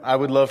I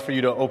would love for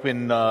you to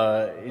open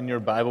in your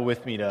Bible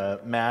with me to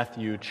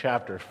Matthew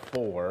chapter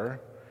 4.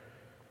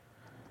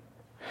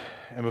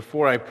 And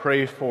before I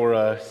pray for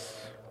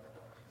us,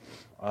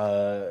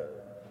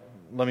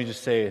 let me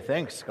just say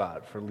thanks,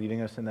 Scott, for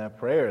leading us in that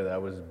prayer.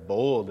 That was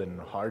bold and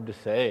hard to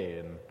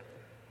say.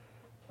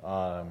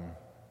 And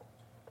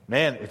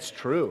man, it's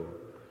true.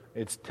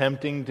 It's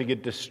tempting to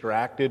get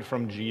distracted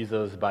from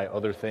Jesus by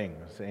other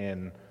things.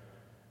 And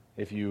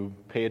if you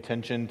pay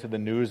attention to the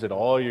news at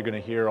all, you're going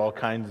to hear all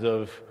kinds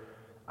of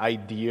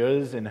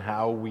ideas in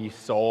how we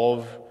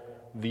solve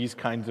these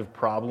kinds of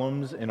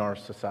problems in our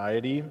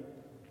society.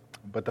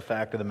 But the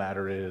fact of the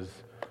matter is,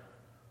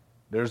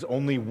 there's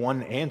only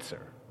one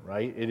answer,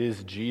 right? It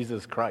is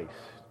Jesus Christ.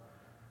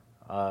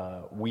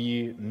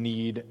 We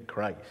need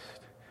Christ.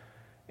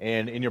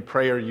 And in your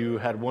prayer, you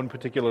had one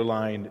particular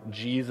line,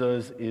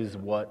 Jesus is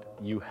what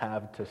you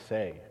have to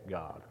say,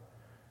 God.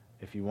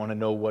 If you want to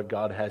know what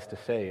God has to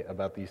say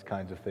about these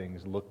kinds of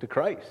things, look to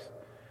Christ.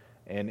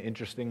 And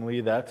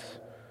interestingly, that's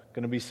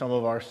going to be some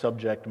of our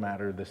subject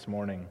matter this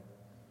morning.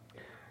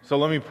 So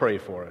let me pray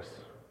for us.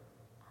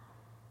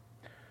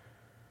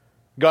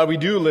 God, we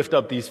do lift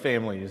up these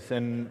families,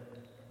 and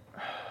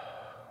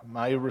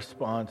my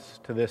response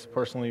to this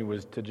personally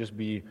was to just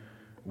be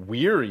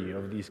weary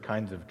of these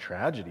kinds of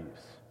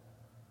tragedies,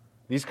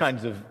 these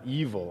kinds of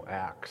evil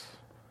acts,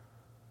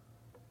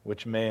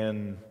 which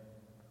man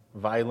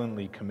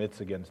violently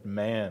commits against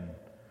man,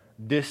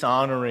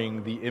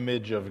 dishonoring the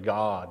image of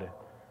God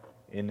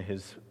in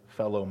his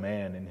fellow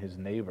man, in his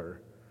neighbor.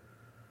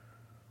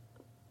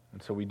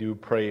 And so we do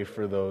pray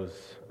for those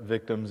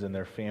victims and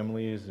their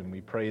families, and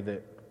we pray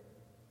that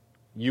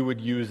you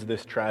would use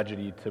this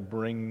tragedy to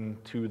bring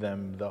to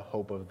them the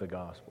hope of the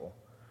gospel.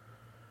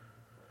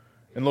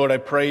 And Lord, I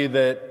pray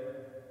that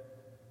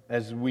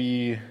as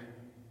we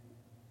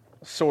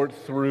sort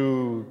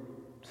through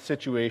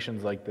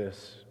situations like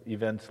this,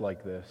 events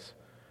like this,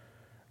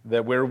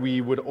 that where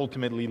we would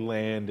ultimately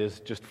land is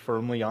just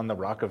firmly on the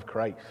rock of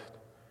Christ,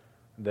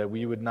 that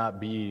we would not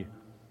be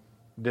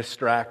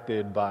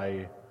distracted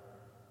by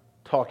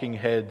talking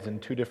heads and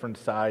two different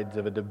sides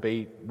of a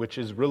debate which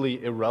is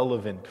really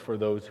irrelevant for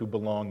those who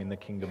belong in the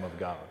kingdom of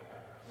God.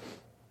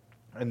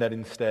 And that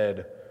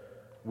instead,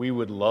 we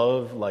would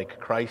love like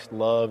Christ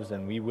loves,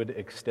 and we would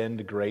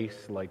extend grace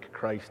like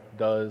Christ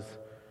does,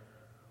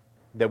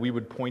 that we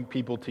would point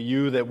people to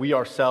you, that we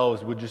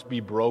ourselves would just be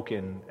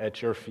broken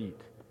at your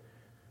feet,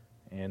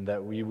 and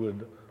that we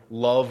would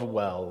love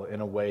well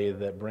in a way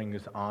that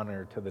brings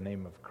honor to the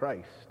name of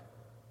Christ.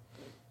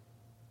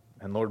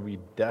 And Lord, we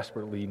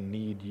desperately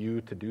need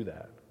you to do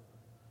that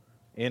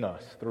in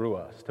us, through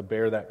us, to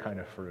bear that kind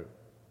of fruit.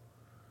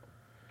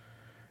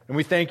 And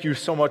we thank you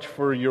so much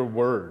for your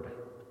word,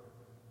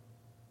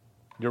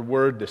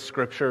 the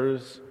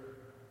scriptures,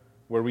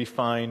 where we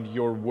find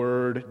your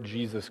word,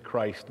 Jesus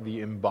Christ,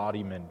 the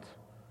embodiment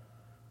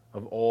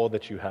of all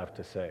that you have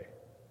to say.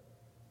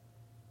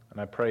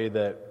 And I pray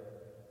that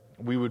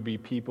we would be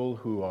people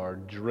who are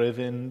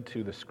driven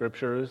to the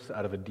scriptures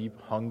out of a deep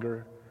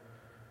hunger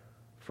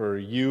for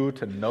you,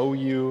 to know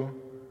you,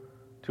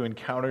 to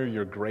encounter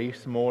your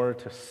grace more,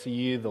 to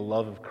see the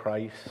love of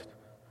Christ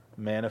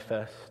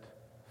manifest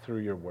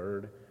through your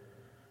word.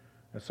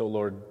 And so,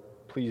 Lord,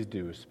 please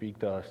do speak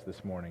to us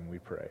this morning, we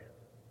pray.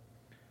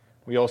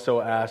 We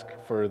also ask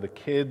for the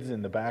kids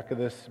in the back of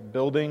this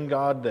building,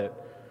 God, that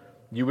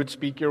you would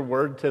speak your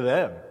word to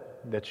them,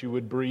 that you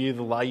would breathe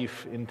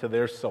life into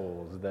their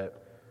souls, that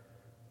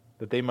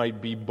they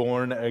might be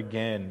born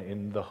again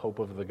in the hope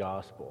of the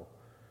gospel.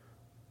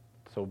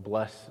 So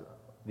bless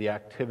the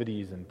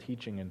activities and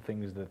teaching and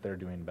things that they're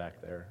doing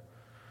back there.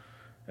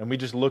 And we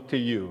just look to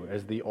you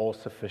as the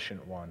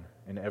all-sufficient one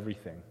in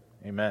everything.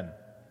 Amen.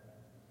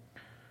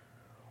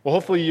 Well,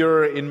 hopefully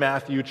you're in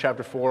Matthew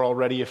chapter 4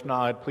 already. If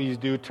not, please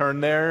do turn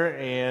there.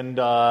 And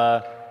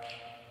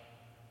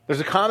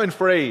there's a common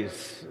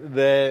phrase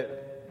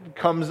that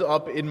comes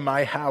up in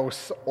my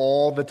house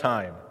all the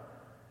time.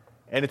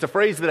 And it's a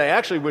phrase that I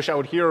actually wish I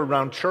would hear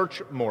around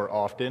church more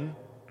often.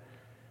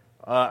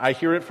 I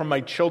hear it from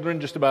my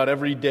children just about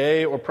every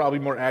day, or probably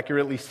more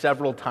accurately,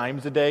 several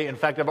times a day. In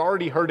fact, I've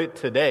already heard it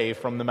today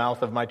from the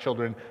mouth of my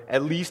children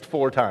at least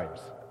 4 times.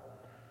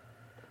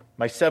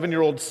 My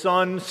 7-year-old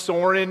son,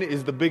 Soren,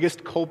 is the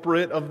biggest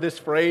culprit of this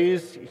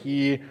phrase.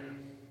 He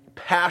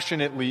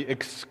passionately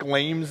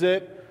exclaims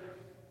it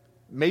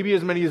maybe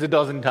as many as a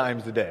dozen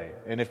times a day.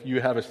 And if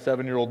you have a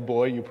 7-year-old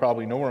boy, you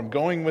probably know where I'm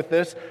going with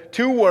this.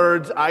 2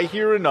 words I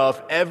hear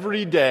enough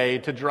every day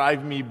to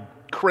drive me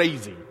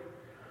crazy.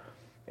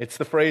 It's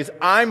the phrase,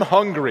 I'm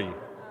hungry.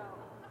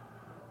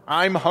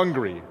 I'm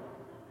hungry.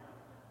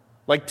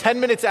 Like 10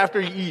 minutes after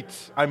he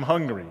eats, I'm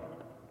hungry.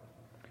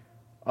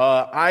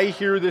 I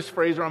hear this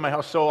phrase around my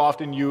house so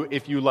often,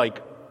 if you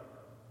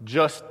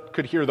just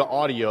could hear the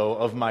audio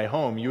of my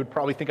home, you would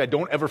probably think I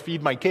don't ever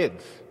feed my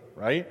kids,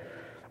 right?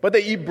 But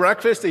they eat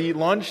breakfast, they eat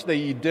lunch, they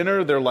eat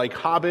dinner. They're like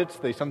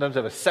hobbits. They sometimes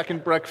have a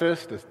second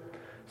breakfast, a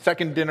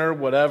second dinner,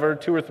 whatever,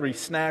 2 or 3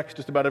 snacks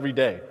just about every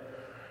day.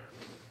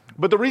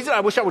 But the reason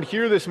I wish I would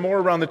hear this more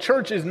around the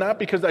church is not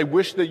because I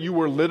wish that you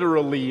were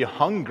literally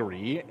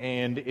hungry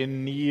and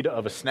in need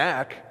of a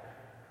snack,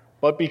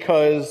 but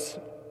because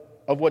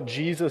of what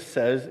Jesus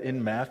says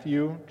in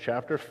Matthew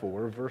chapter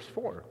 4, verse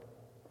 4.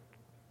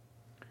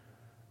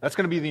 That's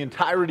going to be the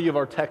entirety of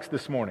our text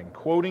this morning.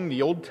 Quoting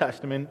the Old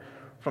Testament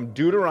from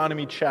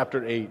Deuteronomy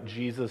chapter 8,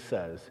 Jesus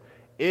says,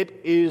 "It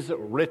is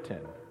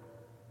written,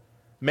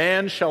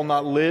 man shall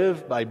not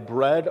live by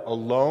bread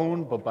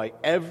alone, but by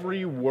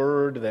every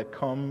word that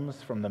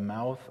comes from the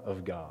mouth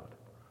of God."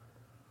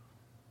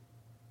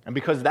 And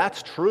because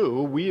that's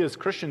true, we as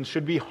Christians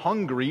should be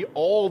hungry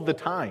all the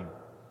time,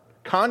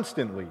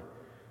 constantly.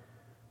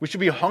 We should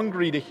be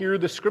hungry to hear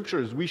the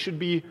Scriptures. We should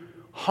be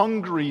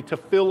hungry to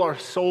fill our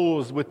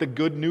souls with the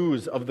good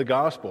news of the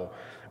gospel.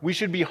 We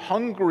should be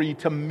hungry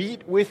to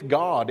meet with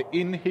God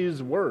in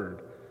His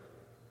Word.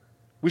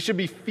 We should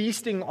be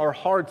feasting our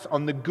hearts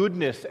on the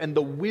goodness and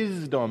the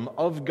wisdom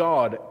of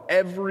God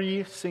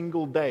every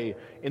single day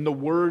in the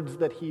words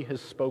that He has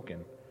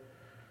spoken.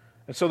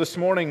 And so this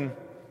morning,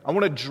 I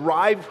want to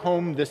drive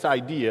home this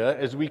idea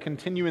as we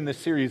continue in this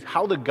series,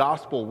 how the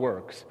gospel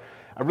works.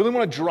 I really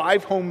want to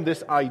drive home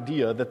this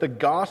idea that the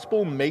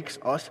gospel makes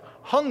us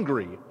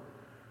hungry.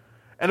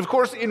 And of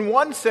course, in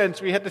one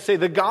sense, we have to say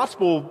the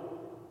gospel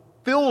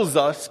fills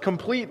us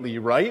completely,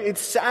 right? It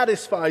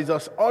satisfies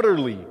us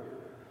utterly.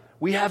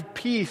 We have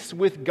peace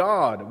with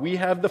God. We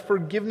have the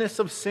forgiveness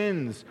of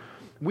sins.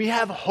 We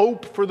have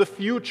hope for the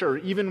future,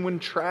 even when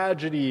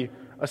tragedy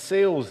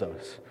assails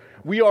us.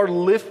 We are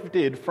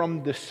lifted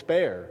from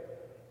despair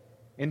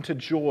into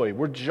joy.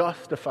 We're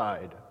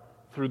justified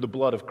through the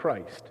blood of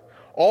Christ.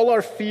 All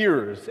our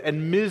fears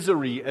and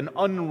misery and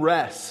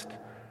unrest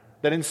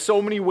that in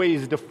so many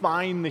ways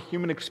define the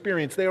human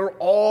experience, they are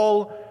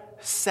all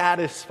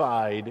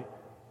satisfied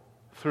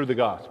through the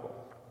gospel.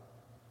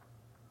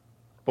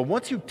 But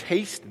once you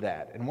taste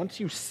that, and once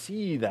you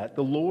see that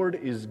the Lord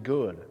is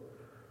good,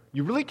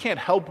 you really can't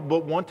help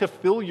but want to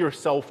fill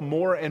yourself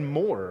more and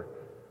more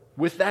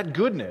with that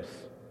goodness.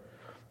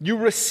 You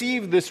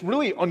receive this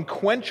really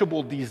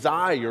unquenchable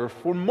desire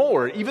for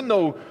more, even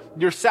though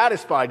you're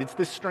satisfied. It's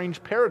this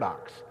strange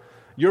paradox.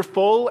 You're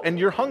full and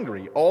you're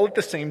hungry all at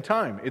the same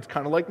time. It's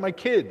kind of like my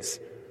kids.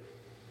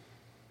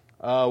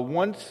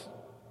 Once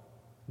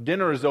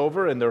dinner is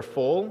over and they're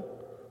full,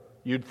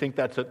 you'd think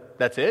that's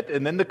it.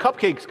 And then the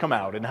cupcakes come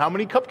out. And how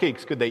many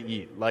cupcakes could they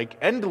eat? Like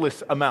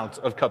endless amounts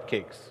of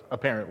cupcakes,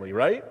 apparently,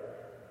 right?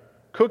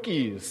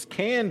 Cookies,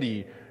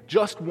 candy,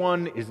 just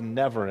one is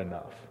never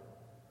enough.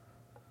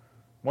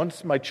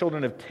 Once my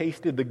children have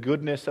tasted the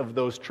goodness of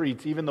those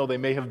treats, even though they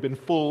may have been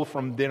full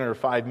from dinner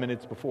 5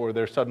 minutes before,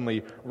 they're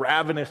suddenly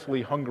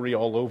ravenously hungry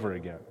all over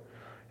again.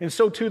 And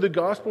so too, the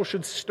gospel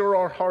should stir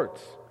our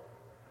hearts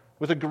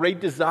with a great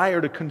desire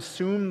to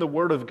consume the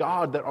Word of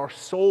God, that our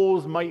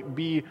souls might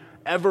be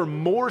ever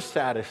more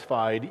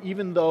satisfied,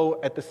 even though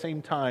at the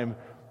same time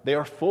they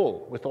are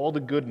full with all the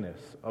goodness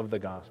of the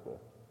gospel.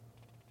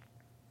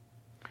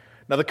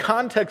 Now, the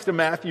context of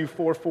Matthew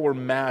 4:4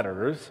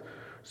 matters.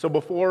 So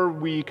before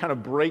we kind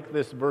of break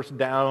this verse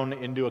down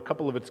into a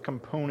couple of its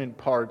component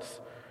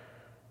parts,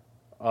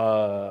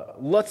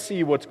 let's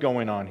see what's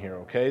going on here,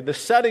 okay? The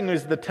setting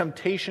is the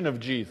temptation of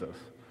Jesus.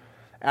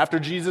 After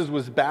Jesus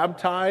was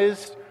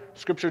baptized,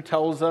 Scripture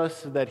tells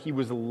us that he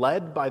was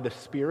led by the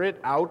Spirit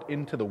out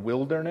into the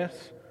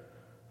wilderness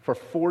for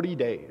 40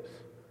 days.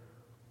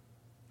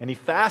 And he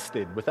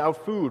fasted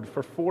without food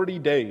for 40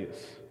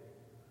 days.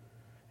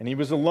 And he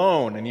was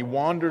alone, and he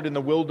wandered in the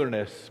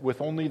wilderness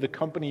with only the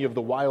company of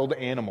the wild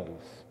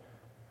animals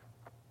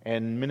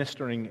and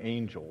ministering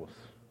angels.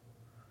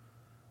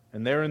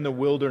 And there in the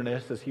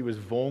wilderness, as he was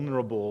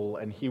vulnerable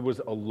and he was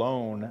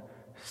alone,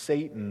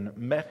 Satan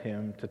met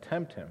him to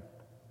tempt him.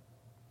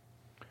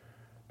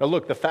 Now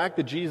look, the fact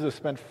that Jesus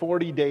spent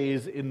 40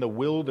 days in the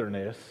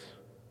wilderness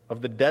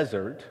of the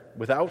desert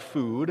without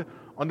food,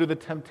 under the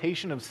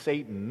temptation of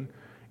Satan,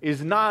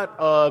 is not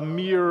a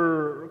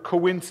mere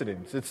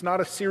coincidence. It's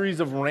not a series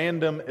of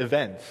random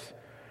events.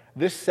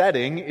 This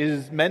setting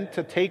is meant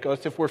to take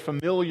us, if we're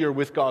familiar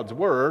with God's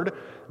Word,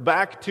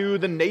 back to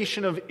the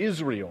nation of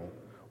Israel,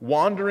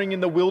 wandering in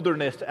the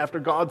wilderness after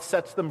God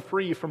sets them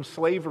free from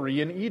slavery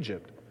in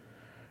Egypt.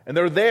 And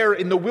they're there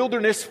in the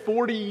wilderness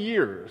 40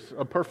 years,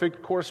 a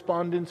perfect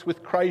correspondence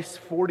with Christ's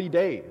 40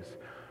 days.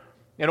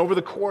 And over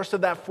the course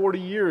of that 40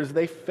 years,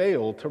 they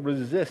fail to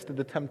resist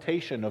the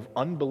temptation of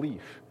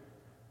unbelief.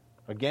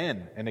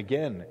 Again and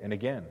again and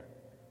again.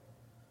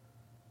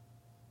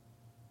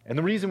 And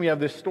the reason we have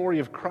this story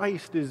of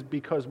Christ is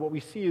because what we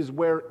see is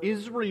where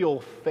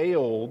Israel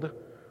failed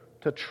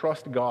to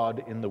trust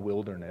God in the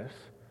wilderness,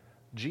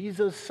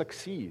 Jesus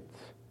succeeds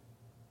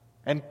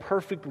and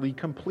perfectly,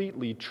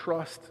 completely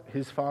trusts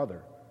his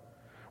Father.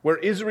 Where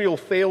Israel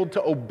failed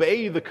to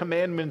obey the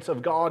commandments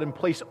of God and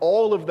place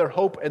all of their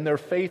hope and their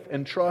faith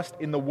and trust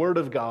in the Word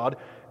of God,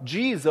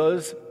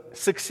 Jesus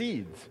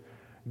succeeds,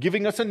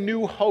 giving us a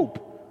new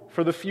hope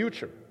for the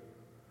future.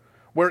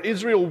 Where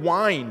Israel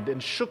whined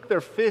and shook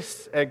their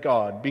fists at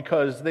God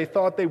because they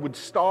thought they would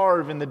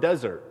starve in the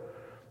desert,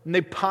 and they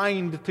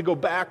pined to go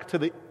back to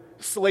the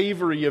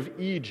slavery of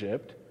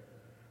Egypt,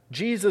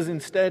 Jesus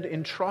instead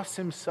entrusts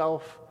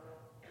himself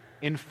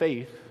in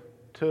faith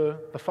to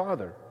the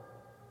Father,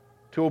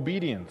 to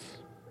obedience.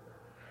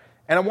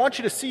 And I want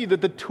you to see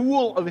that the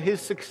tool of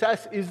his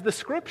success is the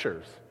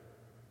Scriptures.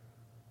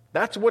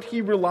 That's what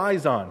he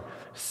relies on.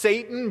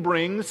 Satan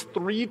brings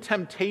 3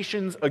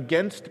 temptations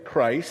against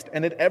Christ,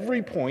 and at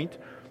every point,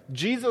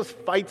 Jesus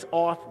fights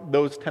off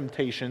those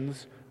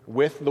temptations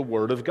with the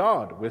Word of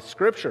God, with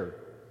Scripture.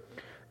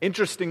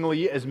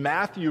 Interestingly, as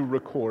Matthew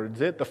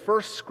records it, the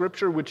first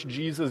Scripture which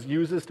Jesus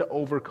uses to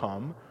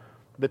overcome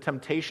the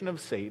temptation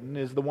of Satan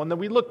is the one that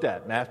we looked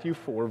at, Matthew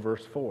 4,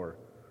 verse 4.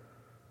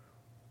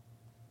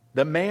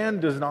 That man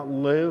does not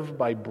live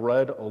by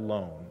bread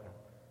alone,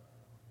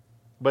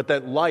 but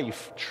that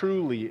life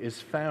truly is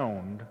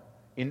found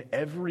in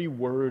every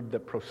word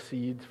that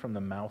proceeds from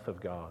the mouth of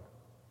God.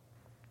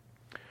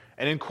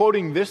 And in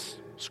quoting this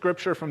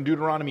scripture from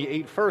Deuteronomy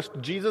 8 first,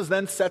 Jesus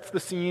then sets the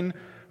scene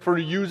for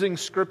using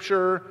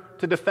Scripture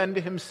to defend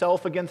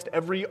himself against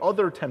every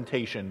other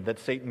temptation that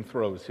Satan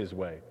throws his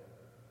way.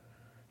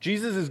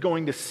 Jesus is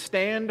going to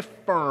stand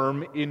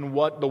firm in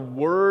what the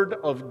Word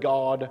of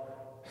God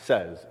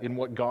says, in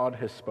what God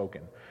has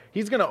spoken.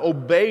 He's going to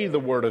obey the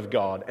Word of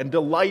God and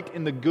delight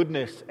in the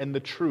goodness and the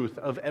truth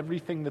of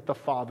everything that the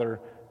Father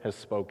has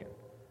spoken.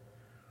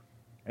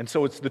 And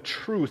so it's the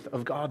truth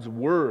of God's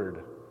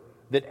Word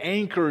that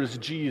anchors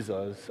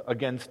Jesus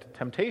against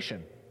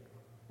temptation,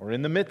 or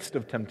in the midst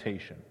of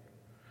temptation.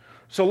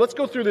 So let's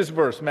go through this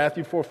verse,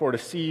 Matthew 4:4, to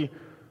see,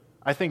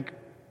 I think,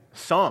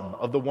 some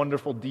of the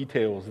wonderful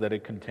details that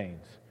it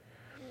contains.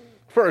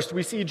 First,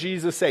 we see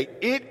Jesus say,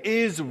 "It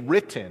is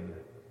written."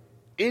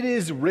 It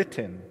is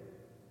written.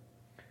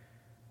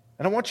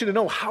 And I want you to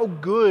know how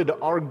good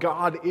our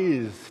God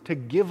is to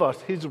give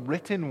us his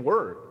written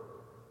word.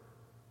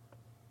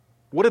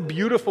 What a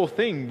beautiful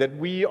thing that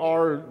we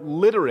are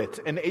literate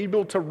and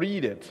able to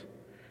read it,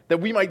 that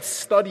we might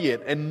study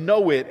it and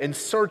know it and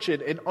search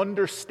it and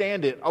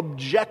understand it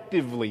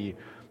objectively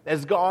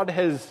as God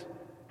has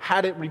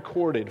had it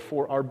recorded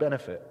for our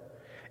benefit.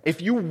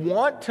 If you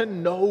want to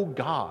know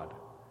God,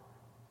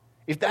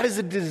 if that is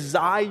a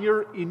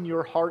desire in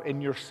your heart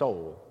and your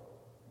soul,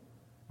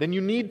 then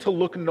you need to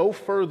look no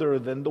further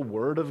than the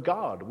Word of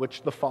God,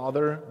 which the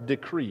Father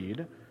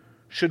decreed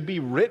should be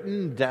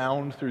written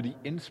down through the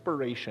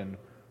inspiration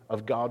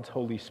of God's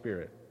Holy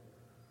Spirit.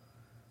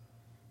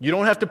 You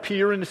don't have to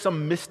peer into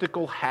some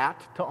mystical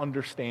hat to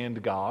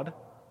understand God.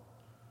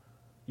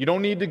 You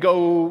don't need to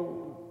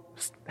go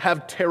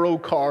have tarot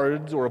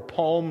cards or a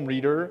palm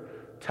reader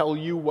tell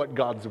you what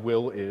God's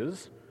will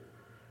is.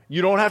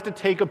 You don't have to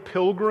take a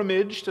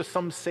pilgrimage to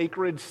some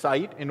sacred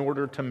site in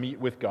order to meet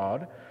with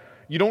God.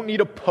 You don't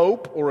need a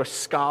pope or a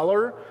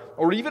scholar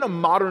or even a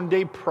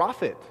modern-day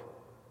prophet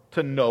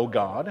to know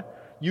God.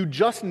 You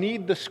just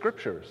need the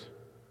Scriptures,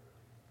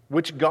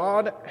 which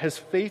God has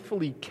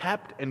faithfully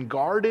kept and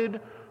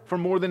guarded for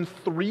more than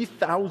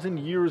 3,000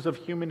 years of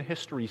human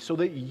history so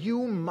that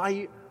you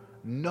might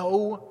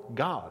know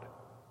God.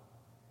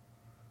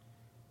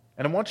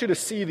 And I want you to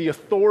see the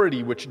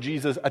authority which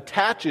Jesus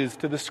attaches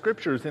to the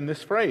Scriptures in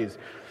this phrase.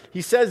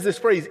 He says this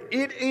phrase,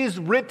 "It is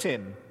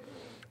written,"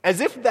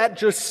 as if that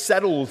just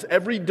settles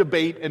every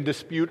debate and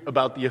dispute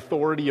about the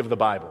authority of the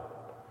Bible.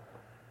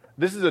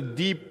 This is a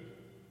deep,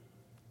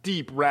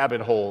 deep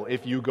rabbit hole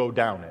if you go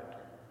down it,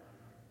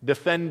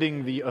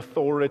 defending the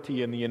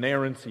authority and the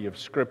inerrancy of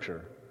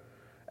Scripture.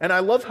 And I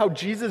love how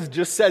Jesus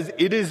just says,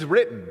 "It is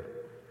written,"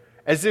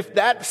 as if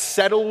that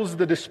settles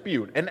the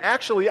dispute. And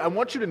actually, I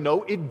want you to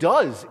know it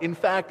does, in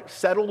fact,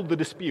 settle the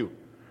dispute.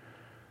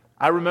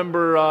 I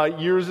remember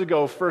years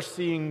ago first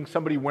seeing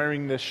somebody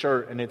wearing this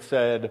shirt, and it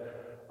said,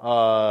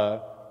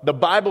 "The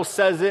Bible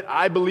says it,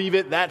 I believe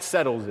it, that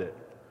settles it."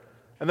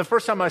 And the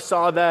first time I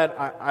saw that,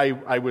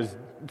 I was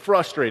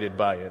frustrated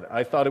by it.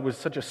 I thought it was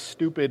such a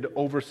stupid,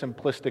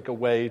 oversimplistic a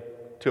way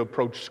to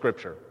approach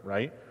Scripture,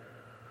 right?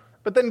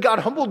 But then God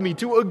humbled me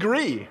to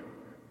agree.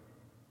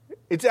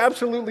 It's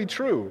absolutely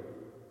true.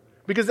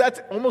 Because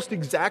that's almost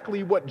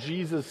exactly what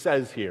Jesus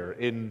says here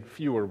in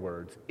fewer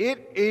words.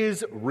 It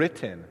is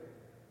written.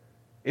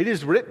 It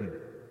is written.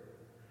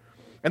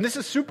 And this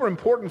is super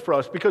important for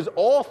us because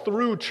all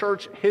through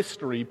church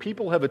history,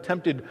 people have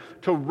attempted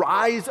to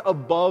rise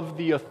above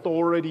the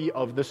authority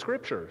of the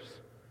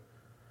Scriptures.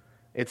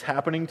 It's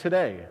happening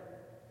today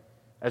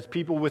as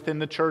people within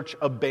the church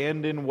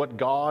abandon what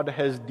God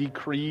has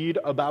decreed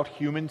about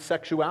human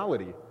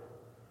sexuality.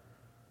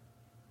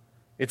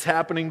 It's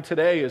happening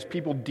today as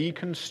people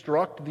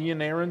deconstruct the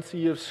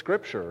inerrancy of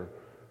Scripture,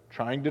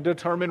 trying to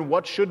determine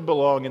what should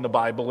belong in the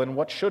Bible and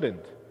what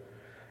shouldn't.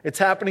 It's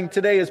happening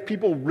today as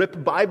people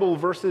rip Bible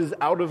verses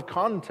out of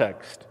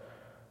context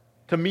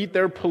to meet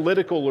their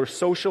political or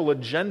social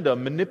agenda,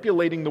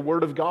 manipulating the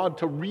Word of God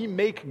to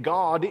remake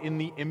God in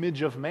the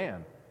image of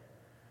man.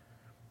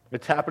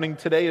 It's happening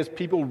today as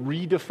people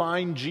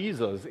redefine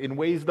Jesus in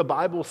ways the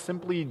Bible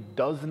simply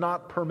does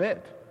not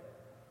permit.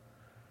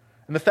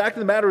 And the fact of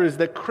the matter is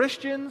that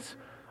Christians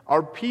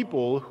are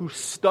people who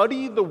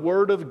study the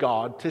Word of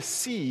God to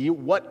see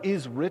what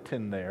is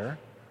written there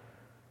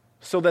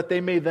so that they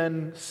may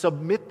then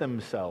submit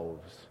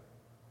themselves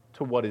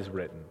to what is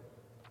written.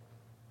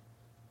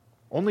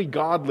 Only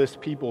godless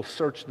people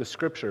search the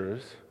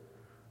Scriptures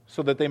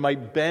so that they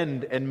might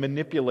bend and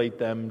manipulate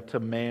them to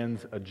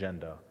man's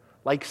agenda,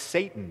 like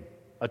Satan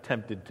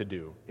attempted to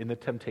do in the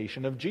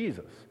temptation of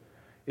Jesus.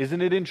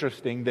 Isn't it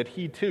interesting that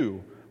he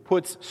too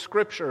puts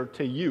Scripture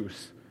to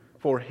use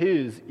for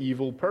his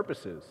evil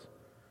purposes,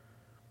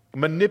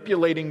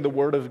 manipulating the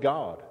Word of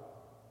God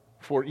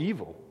for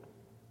evil?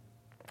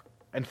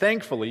 And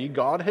thankfully,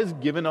 God has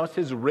given us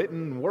His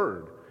written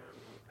Word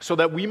so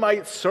that we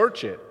might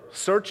search it,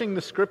 searching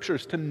the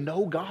Scriptures to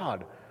know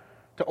God,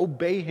 to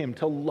obey Him,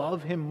 to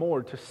love Him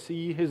more, to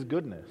see His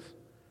goodness.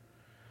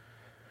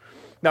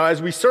 Now,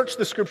 as we search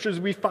the Scriptures,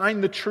 we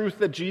find the truth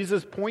that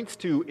Jesus points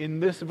to in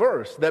this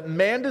verse, that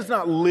man does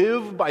not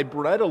live by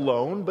bread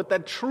alone, but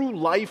that true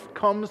life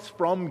comes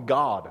from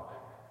God,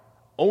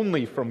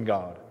 only from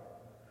God.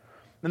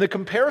 And the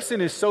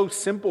comparison is so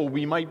simple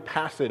we might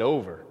pass it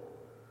over.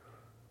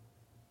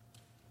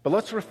 But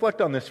let's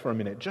reflect on this for a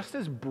minute. Just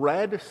as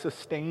bread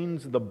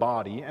sustains the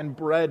body, and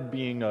bread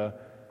being a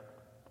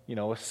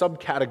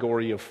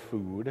subcategory of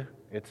food,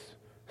 it's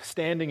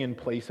standing in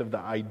place of the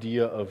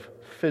idea of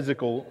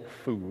physical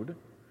food.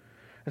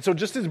 And so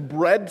just as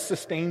bread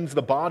sustains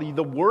the body,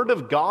 the Word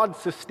of God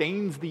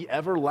sustains the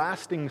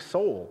everlasting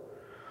soul.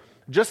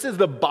 Just as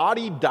the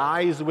body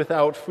dies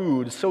without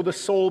food, so the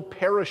soul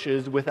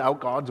perishes without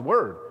God's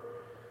Word.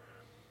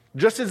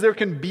 Just as there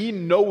can be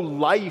no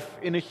life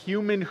in a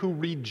human who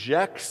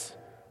rejects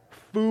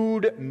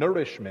food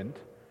nourishment,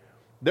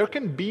 there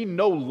can be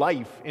no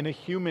life in a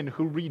human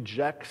who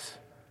rejects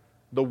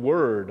the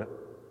Word,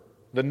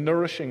 the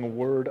nourishing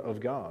Word of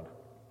God.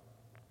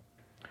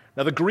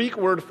 Now, the Greek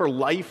word for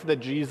life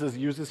that Jesus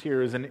uses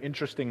here is an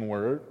interesting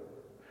word.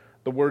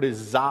 The word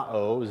is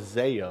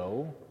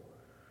zeo.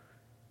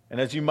 And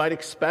as you might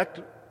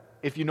expect,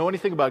 if you know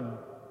anything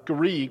about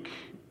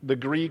the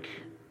Greek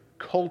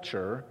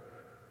culture,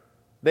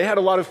 they had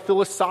a lot of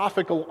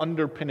philosophical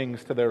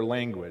underpinnings to their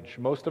language.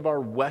 Most of our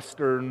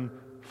Western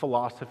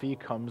philosophy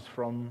comes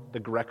from the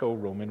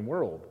Greco-Roman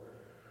world.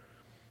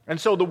 And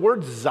so the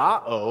word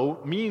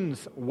zao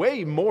means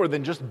way more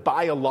than just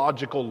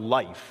biological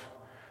life.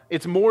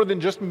 It's more than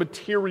just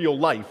material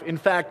life. In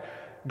fact,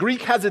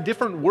 Greek has a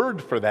different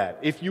word for that.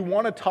 If you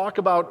want to talk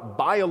about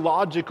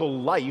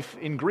biological life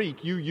in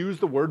Greek, you use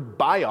the word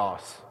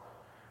bios,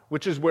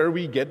 which is where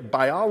we get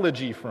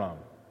biology from.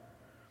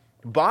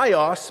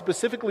 Bios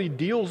specifically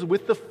deals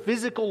with the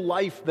physical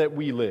life that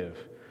we live.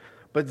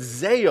 But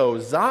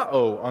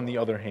zao, on the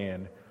other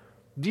hand,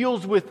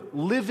 deals with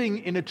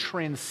living in a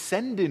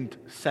transcendent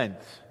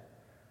sense.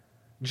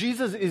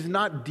 Jesus is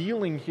not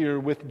dealing here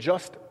with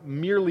just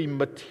merely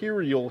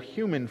material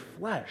human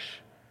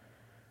flesh.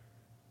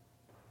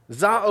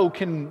 Zao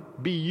can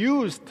be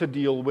used to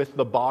deal with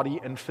the body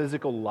and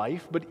physical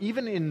life, but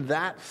even in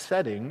that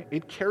setting,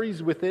 it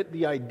carries with it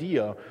the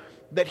idea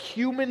that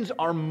humans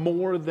are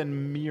more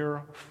than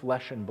mere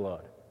flesh and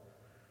blood.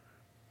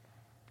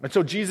 And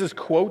so Jesus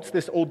quotes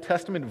this Old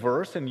Testament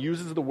verse and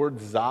uses the word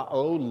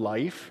zao,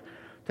 life,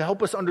 to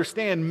help us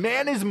understand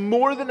man is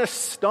more than a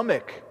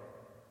stomach.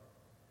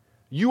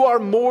 You are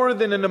more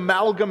than an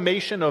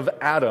amalgamation of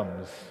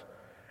atoms.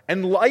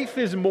 And life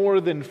is more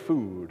than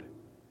food.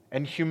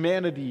 And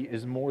humanity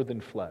is more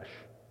than flesh.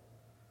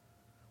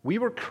 We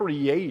were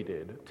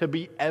created to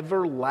be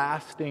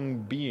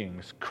everlasting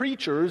beings,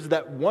 creatures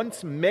that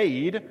once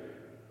made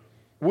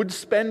would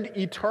spend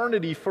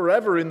eternity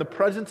forever in the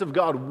presence of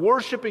God,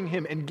 worshiping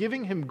Him and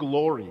giving Him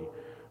glory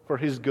for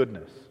His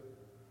goodness.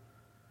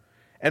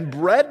 And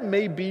bread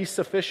may be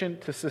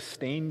sufficient to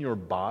sustain your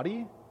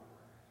body,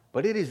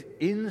 but it is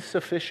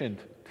insufficient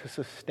to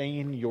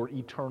sustain your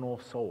eternal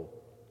soul.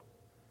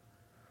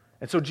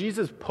 And so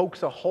Jesus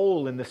pokes a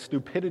hole in the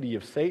stupidity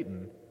of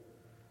Satan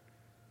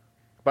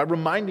by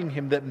reminding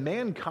him that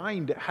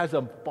mankind has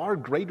a far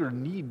greater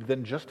need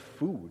than just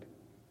food.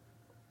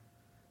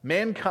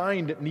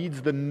 Mankind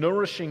needs the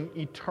nourishing,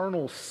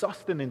 eternal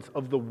sustenance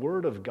of the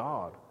Word of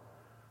God.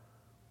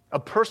 A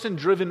person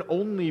driven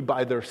only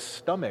by their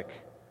stomach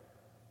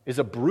is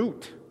a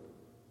brute.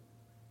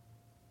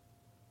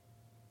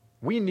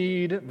 We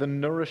need the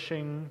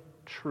nourishing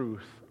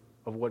truth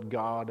of what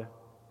God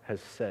has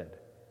said.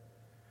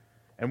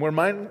 And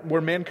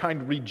where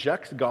mankind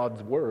rejects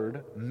God's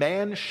word,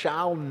 man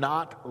shall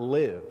not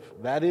live.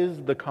 That is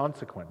the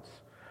consequence.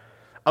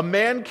 A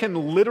man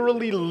can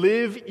literally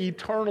live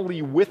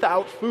eternally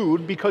without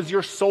food because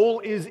your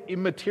soul is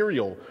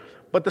immaterial.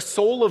 But the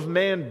soul of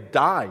man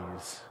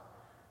dies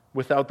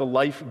without the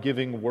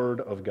life-giving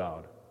word of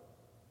God.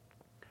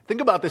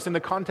 Think about this in the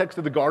context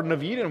of the Garden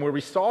of Eden, where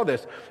we saw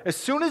this. As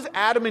soon as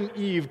Adam and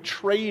Eve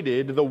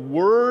traded the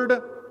word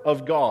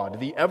of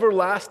God, the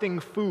everlasting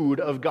food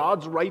of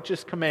God's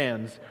righteous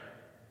commands,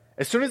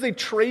 as soon as they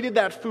traded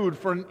that food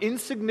for an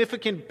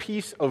insignificant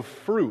piece of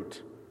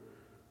fruit,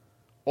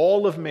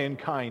 all of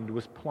mankind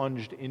was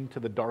plunged into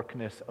the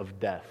darkness of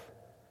death.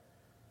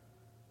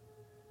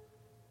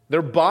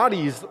 Their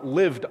bodies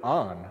lived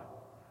on,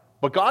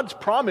 but God's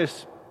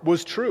promise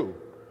was true.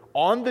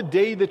 On the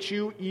day that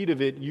you eat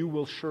of it, you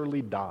will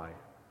surely die.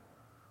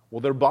 Well,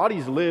 their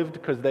bodies lived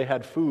because they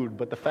had food,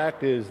 but the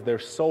fact is their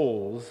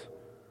souls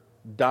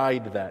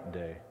died that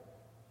day.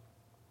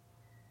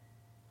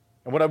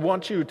 And what I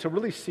want you to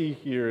really see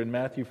here in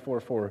Matthew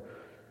 4:4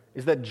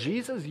 is that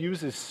Jesus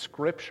uses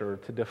Scripture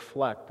to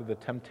deflect the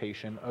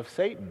temptation of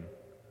Satan.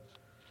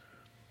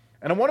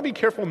 And I want to be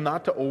careful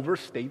not to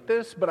overstate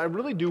this, but I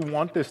really do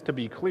want this to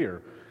be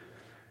clear.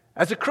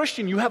 As a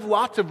Christian, you have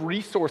lots of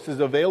resources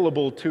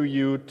available to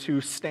you to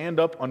stand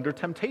up under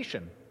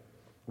temptation.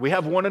 We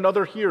have one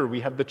another here.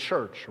 We have the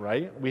church,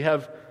 right? We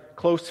have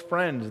close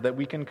friends that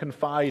we can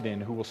confide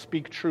in who will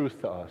speak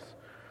truth to us.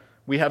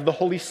 We have the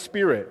Holy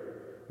Spirit.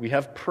 We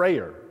have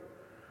prayer.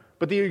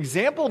 But the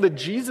example that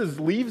Jesus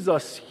leaves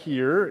us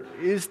here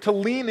is to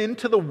lean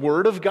into the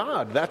Word of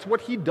God. That's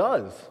what he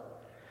does.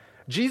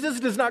 Jesus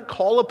does not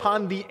call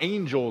upon the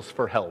angels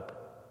for help.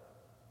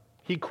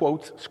 He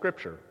quotes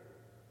Scripture.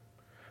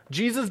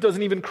 Jesus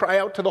doesn't even cry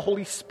out to the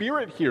Holy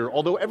Spirit here,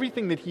 although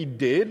everything that he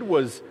did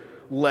was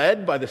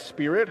led by the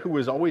Spirit who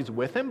was always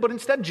with him, but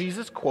instead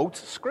Jesus quotes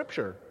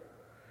Scripture.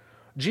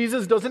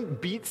 Jesus doesn't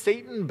beat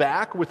Satan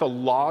back with a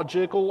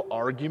logical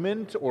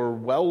argument or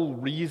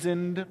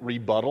well-reasoned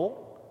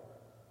rebuttal.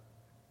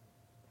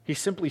 He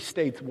simply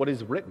states what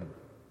is written.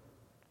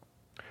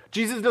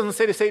 Jesus doesn't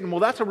say to Satan, well,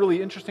 that's a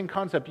really interesting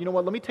concept. You know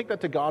what, let me take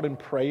that to God in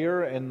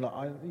prayer and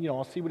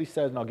I'll see what he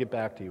says and I'll get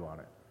back to you on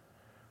it.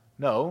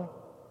 No,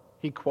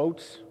 he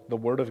quotes the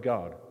Word of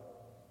God.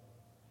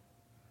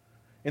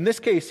 In this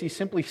case, he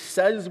simply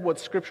says what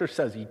Scripture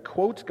says. He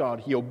quotes God.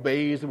 He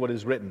obeys what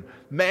is written.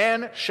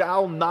 Man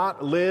shall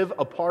not live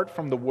apart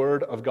from the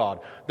Word of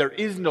God. There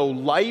is no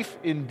life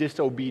in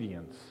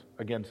disobedience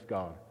against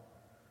God.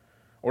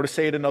 Or to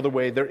say it another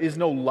way, there is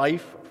no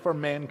life for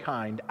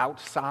mankind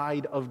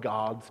outside of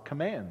God's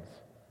commands.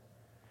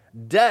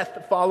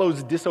 Death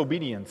follows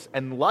disobedience,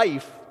 and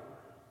life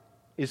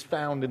is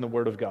found in the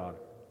Word of God.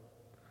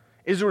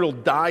 Israel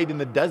died in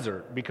the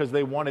desert because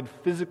they wanted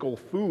physical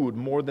food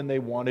more than they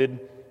wanted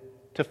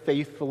to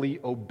faithfully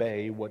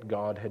obey what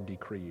God had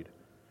decreed.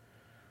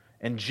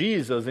 And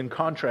Jesus, in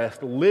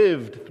contrast,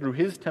 lived through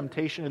his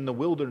temptation in the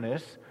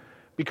wilderness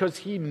because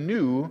he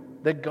knew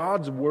that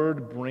God's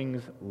Word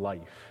brings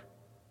life.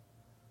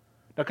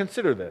 Now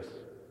consider this.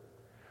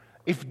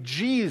 If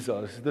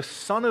Jesus, the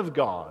Son of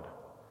God,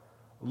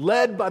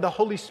 led by the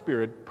Holy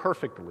Spirit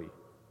perfectly,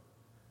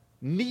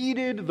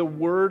 needed the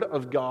Word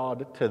of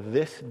God to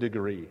this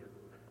degree,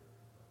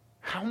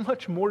 how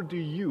much more do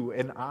you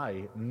and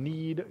I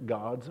need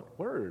God's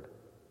Word?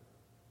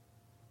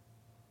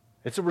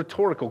 It's a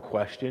rhetorical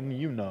question,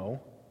 you know.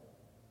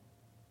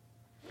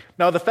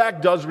 Now, the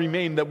fact does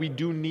remain that we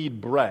do need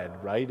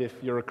bread, right? If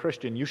you're a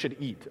Christian, you should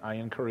eat. I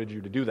encourage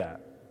you to do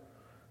that.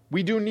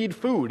 We do need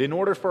food in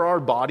order for our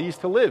bodies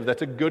to live.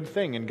 That's a good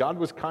thing. And God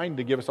was kind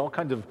to give us all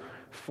kinds of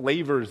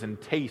flavors and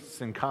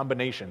tastes and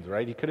combinations,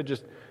 right? He could have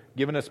just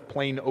given us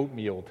plain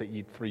oatmeal to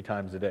eat 3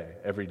 times a day,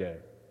 every day,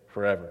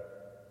 forever.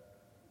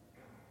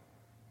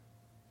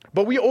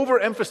 But we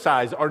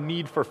overemphasize our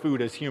need for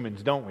food as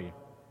humans, don't we?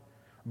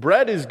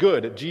 Bread is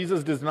good.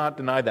 Jesus does not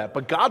deny that.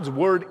 But God's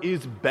Word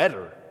is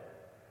better.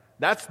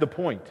 That's the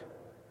point.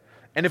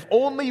 And if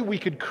only we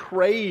could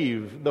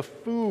crave the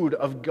food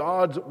of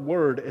God's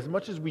Word as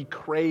much as we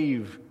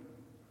crave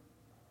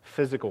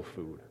physical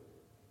food.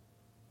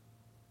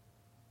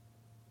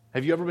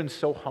 Have you ever been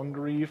so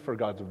hungry for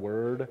God's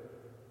Word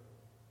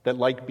that,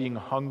 like being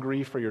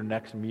hungry for your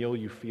next meal,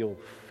 you feel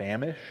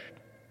famished?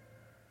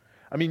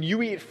 I mean,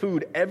 you eat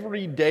food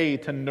every day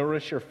to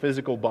nourish your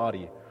physical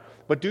body.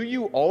 But do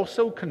you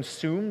also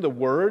consume the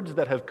words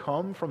that have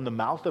come from the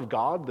mouth of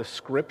God, the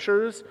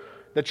Scriptures,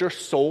 that your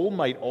soul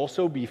might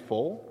also be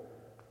full?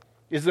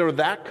 Is there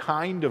that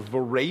kind of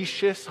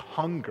voracious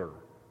hunger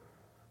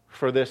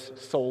for this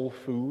soul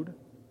food?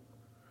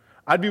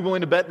 I'd be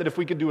willing to bet that if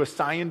we could do a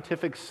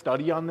scientific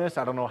study on this,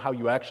 I don't know how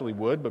you actually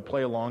would, but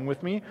play along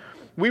with me,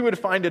 we would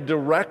find a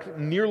direct,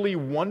 nearly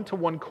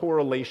 1-to-1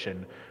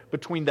 correlation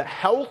between the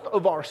health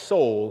of our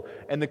soul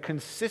and the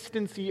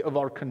consistency of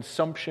our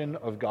consumption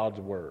of God's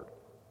Word.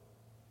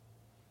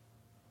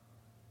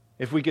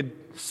 If we could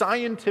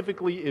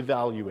scientifically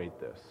evaluate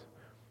this,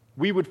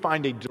 we would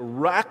find a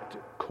direct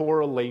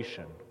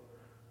correlation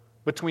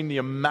between the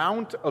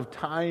amount of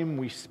time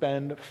we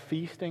spend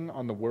feasting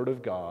on the Word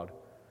of God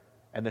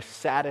and the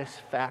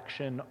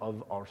satisfaction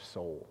of our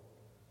soul.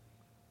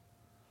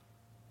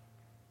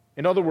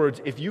 In other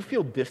words, if you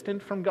feel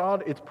distant from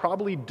God, it's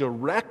probably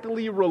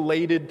directly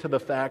related to the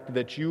fact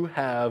that you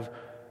have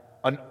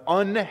an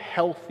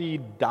unhealthy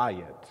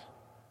diet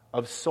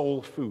of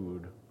soul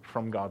food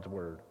from God's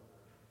Word.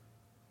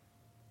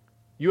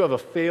 You have a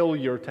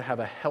failure to have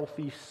a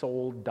healthy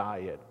soul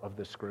diet of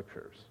the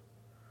Scriptures.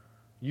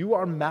 You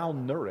are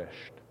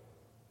malnourished.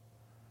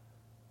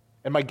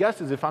 And my guess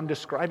is if I'm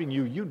describing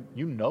you,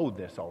 you know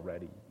this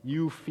already.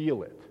 You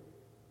feel it.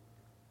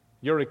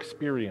 You're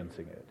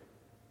experiencing it.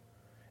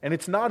 And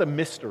it's not a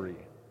mystery.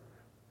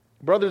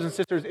 Brothers and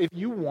sisters, if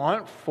you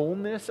want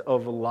fullness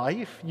of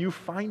life, you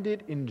find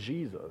it in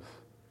Jesus,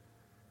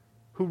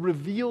 who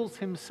reveals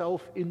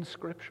himself in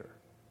Scripture.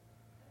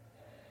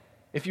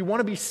 If you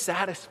want to be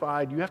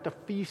satisfied, you have to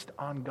feast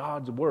on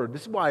God's word.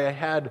 This is why I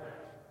had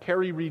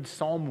Carrie read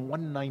Psalm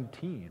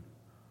 119.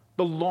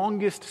 The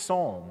longest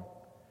psalm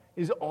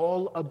is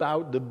all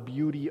about the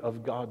beauty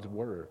of God's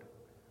word,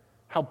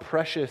 how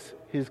precious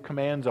his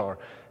commands are,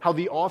 how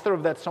the author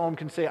of that psalm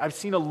can say, I've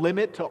seen a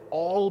limit to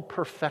all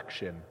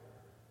perfection,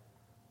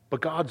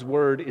 but God's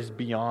word is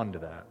beyond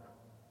that.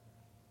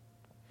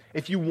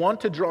 If you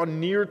want to draw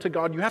near to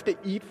God, you have to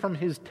eat from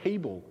his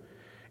table.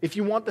 If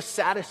you want the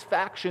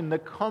satisfaction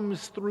that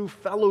comes through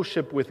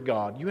fellowship with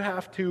God, you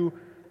have to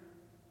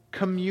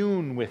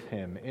commune with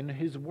him in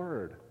his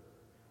word.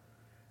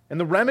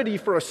 And the remedy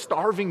for a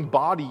starving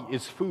body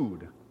is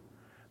food.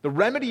 The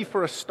remedy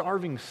for a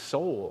starving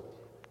soul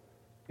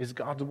is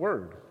God's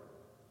word.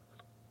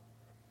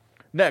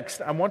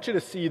 Next, I want you to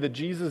see that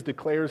Jesus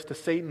declares to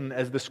Satan,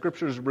 as the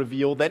scriptures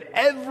reveal, that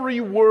every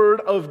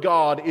word of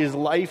God is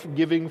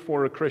life-giving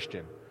for a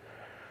Christian.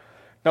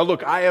 Now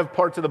look, I have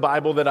parts of the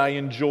Bible that I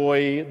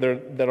enjoy,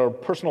 that are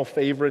personal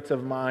favorites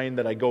of mine,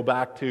 that I go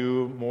back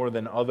to more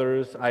than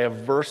others. I have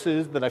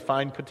verses that I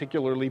find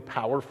particularly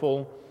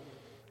powerful.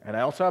 And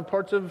I also have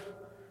parts of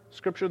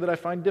Scripture that I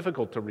find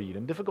difficult to read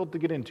and difficult to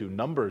get into.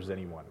 Numbers,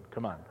 anyone?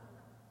 Come on.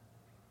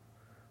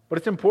 But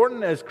it's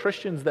important as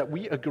Christians that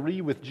we agree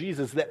with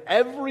Jesus that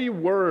every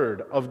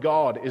word of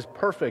God is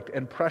perfect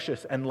and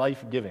precious and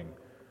life-giving.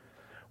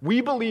 We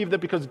believe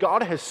that because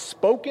God has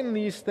spoken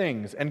these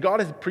things and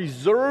God has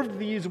preserved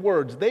these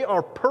words, they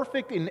are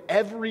perfect in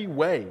every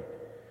way,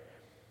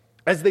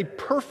 as they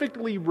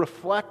perfectly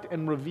reflect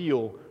and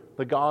reveal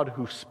the God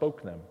who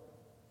spoke them.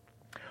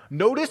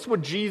 Notice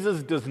what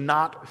Jesus does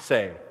not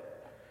say.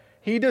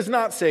 He does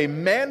not say,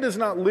 man does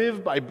not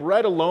live by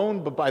bread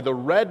alone, but by the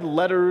red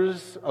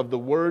letters of the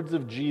words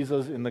of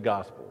Jesus in the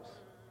Gospels.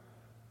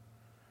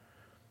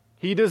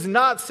 He does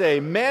not say,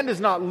 man does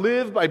not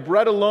live by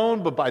bread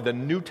alone, but by the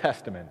New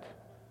Testament.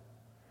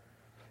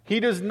 He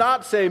does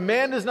not say,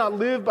 man does not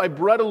live by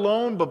bread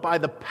alone, but by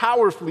the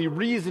powerfully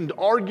reasoned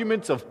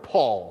arguments of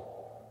Paul.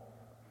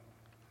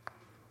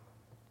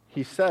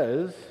 He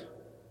says,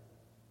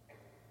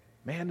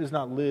 man does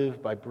not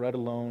live by bread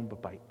alone,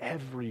 but by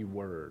every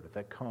word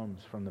that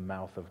comes from the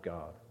mouth of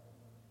God.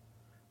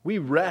 We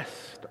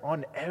rest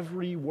on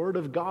every word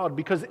of God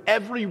because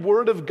every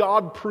word of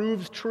God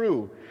proves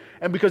true,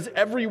 and because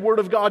every word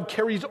of God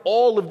carries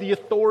all of the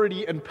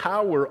authority and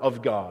power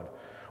of God.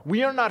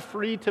 We are not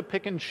free to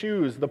pick and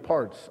choose the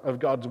parts of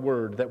God's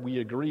word that we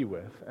agree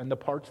with and the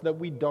parts that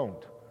we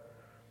don't.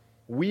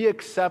 We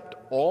accept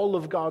all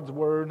of God's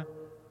word,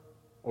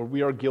 or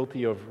we are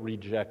guilty of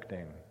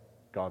rejecting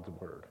God's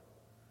word.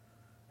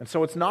 And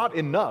so it's not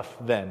enough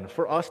then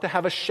for us to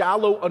have a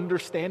shallow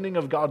understanding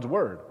of God's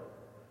word.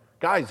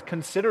 Guys,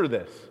 consider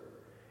this.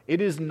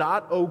 It is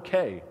not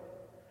okay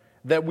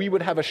that we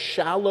would have a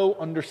shallow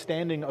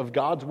understanding of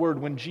God's word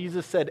when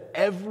Jesus said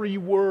every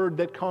word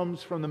that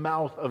comes from the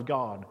mouth of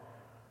God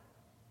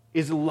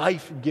is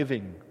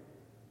life-giving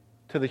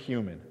to the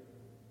human.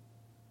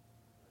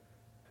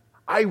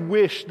 I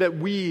wish that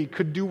we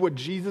could do what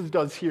Jesus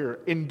does here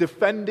in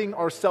defending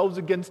ourselves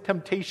against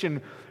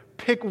temptation.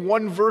 Pick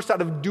one verse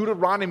out of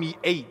Deuteronomy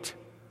 8.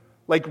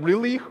 Like,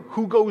 really?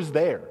 Who goes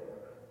there?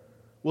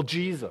 Well,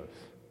 Jesus.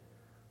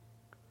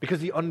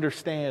 Because he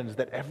understands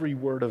that every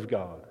word of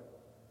God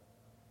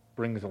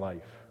brings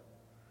life.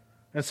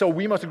 And so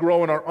we must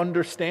grow in our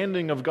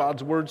understanding of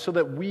God's word so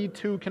that we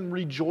too can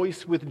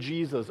rejoice with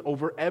Jesus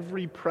over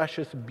every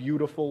precious,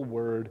 beautiful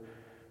word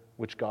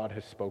which God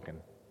has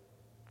spoken.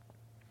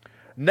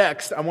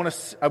 Next, I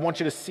want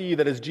you to see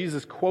that as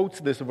Jesus quotes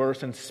this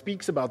verse and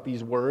speaks about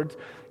these words,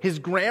 his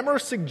grammar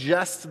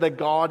suggests that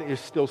God is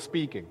still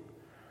speaking.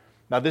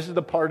 Now, this is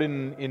the part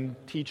in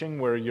teaching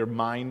where your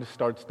mind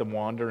starts to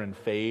wander and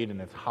fade,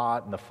 and it's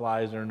hot, and the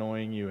flies are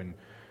annoying you, and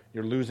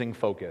you're losing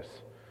focus.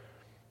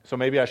 So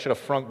maybe I should have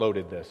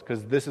front-loaded this,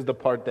 because this is the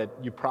part that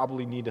you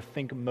probably need to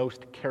think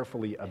most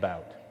carefully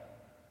about.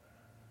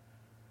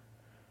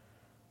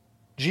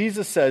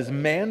 Jesus says,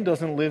 man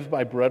doesn't live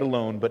by bread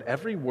alone, but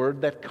every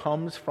word that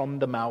comes from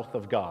the mouth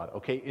of God.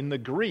 Okay, in the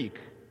Greek,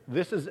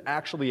 this is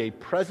actually a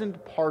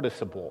present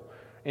participle.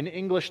 In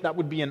English, that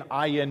would be an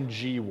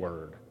ing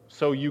word.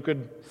 So you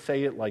could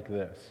say it like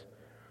this.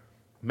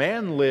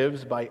 Man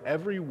lives by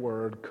every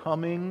word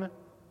coming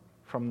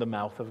from the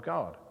mouth of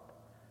God.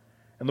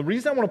 And the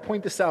reason I want to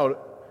point this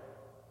out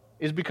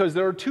is because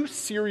there are two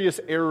serious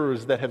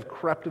errors that have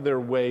crept their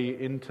way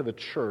into the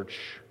church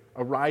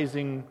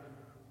arising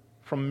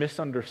from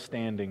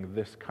misunderstanding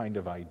this kind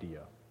of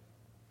idea.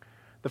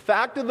 The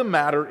fact of the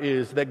matter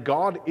is that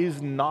God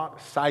is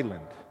not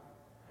silent.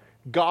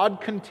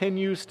 God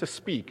continues to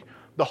speak.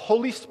 The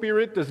Holy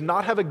Spirit does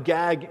not have a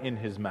gag in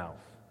his mouth.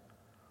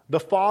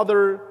 The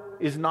Father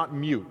is not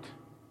mute.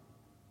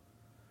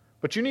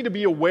 But you need to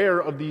be aware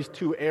of these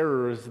two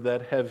errors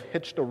that have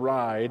hitched a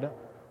ride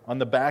on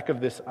the back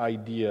of this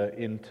idea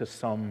into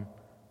some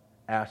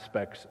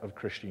aspects of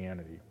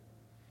Christianity.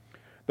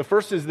 The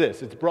first is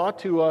this. It's brought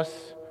to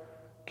us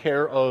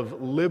care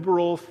of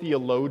liberal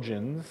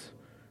theologians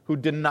who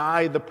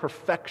deny the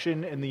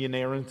perfection and the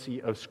inerrancy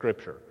of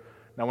Scripture.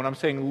 Now, when I'm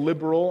saying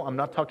liberal, I'm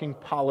not talking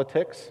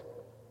politics.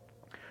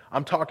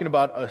 I'm talking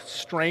about a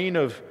strain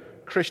of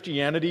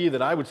Christianity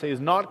that I would say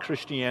is not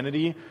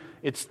Christianity.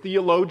 It's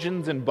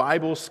theologians and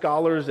Bible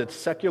scholars at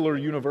secular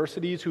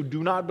universities who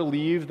do not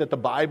believe that the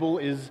Bible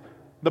is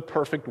the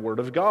perfect Word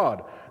of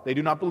God. They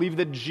do not believe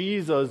that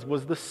Jesus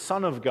was the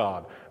Son of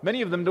God.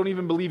 Many of them don't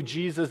even believe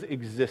Jesus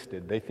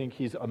existed. They think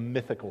he's a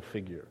mythical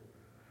figure.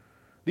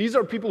 These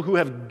are people who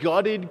have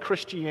gutted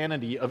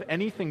Christianity of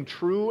anything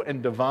true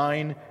and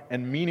divine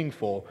and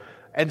meaningful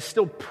and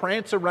still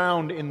prance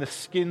around in the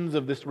skins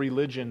of this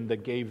religion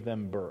that gave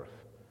them birth.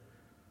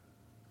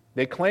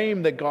 They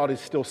claim that God is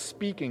still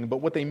speaking, but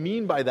what they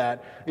mean by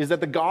that is that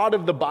the God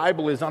of the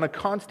Bible is on a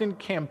constant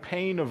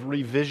campaign of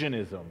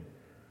revisionism,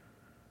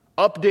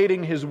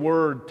 updating his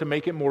word to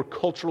make it more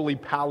culturally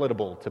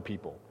palatable to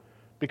people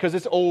because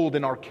it's old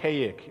and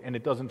archaic and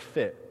it doesn't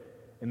fit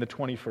in the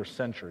 21st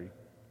century.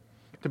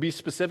 To be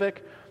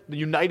specific, the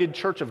United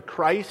Church of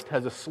Christ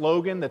has a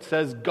slogan that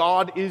says,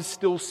 "God is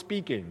still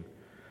speaking,"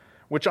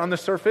 which on the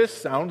surface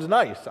sounds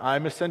nice.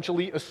 I'm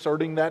essentially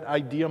asserting that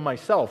idea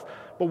myself.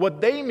 But what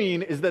they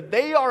mean is that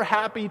they are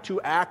happy to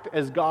act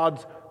as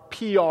God's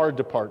PR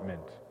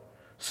department,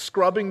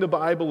 scrubbing the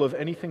Bible of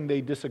anything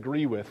they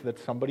disagree with that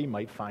somebody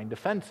might find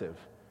offensive.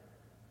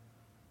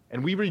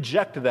 And we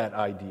reject that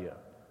idea.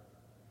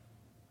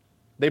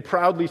 They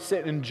proudly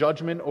sit in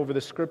judgment over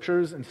the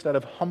Scriptures instead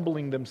of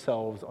humbling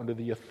themselves under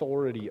the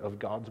authority of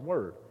God's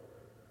Word.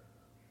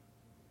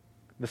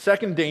 The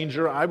second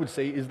danger, I would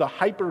say, is the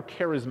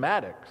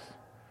hyper-charismatics,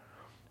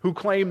 who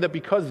claim that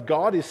because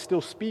God is still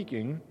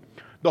speaking,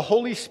 the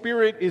Holy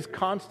Spirit is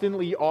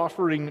constantly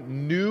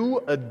offering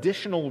new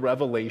additional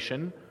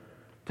revelation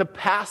to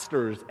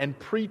pastors and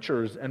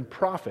preachers and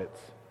prophets.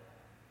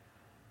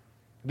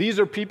 These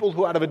are people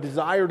who, out of a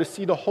desire to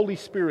see the Holy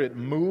Spirit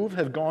move,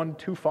 have gone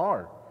too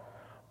far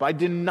by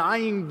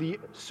denying the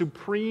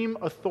supreme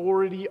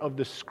authority of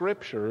the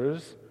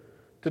Scriptures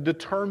to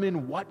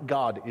determine what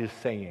God is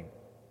saying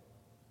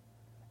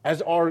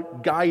as our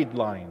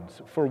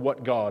guidelines for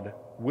what God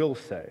will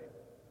say.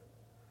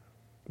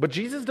 But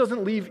Jesus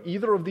doesn't leave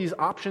either of these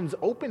options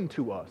open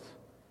to us.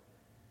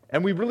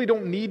 And we really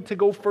don't need to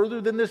go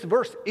further than this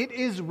verse. It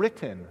is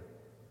written.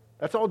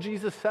 That's all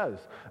Jesus says.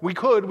 We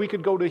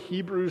could go to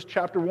Hebrews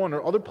chapter 1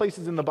 or other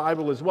places in the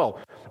Bible as well.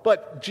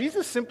 But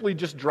Jesus simply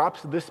just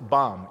drops this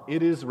bomb.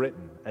 It is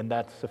written, and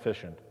that's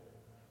sufficient.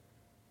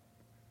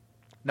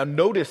 Now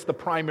notice the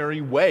primary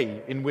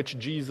way in which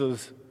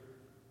Jesus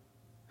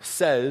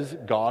says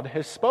God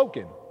has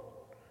spoken.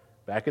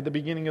 Back at the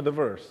beginning of the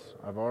verse,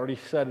 I've already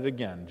said it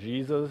again.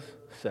 Jesus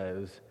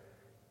says,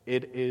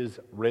 "It is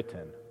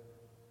written."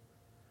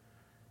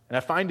 And I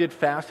find it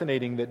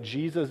fascinating that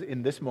Jesus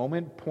in this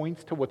moment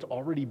points to what's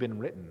already been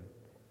written.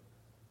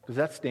 Does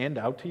that stand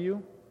out to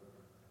you?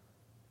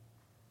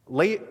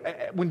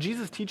 When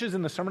Jesus teaches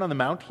in the Sermon on the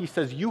Mount, he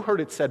says, "You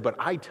heard it said, but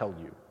I tell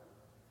you."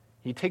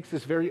 He takes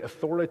this very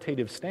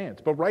authoritative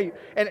stance. But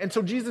and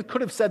so Jesus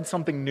could have said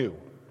something new.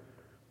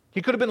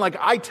 He could have been like,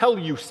 "I tell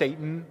you,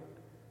 Satan."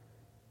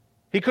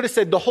 He could have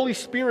said, "The Holy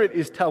Spirit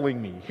is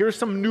telling me. Here's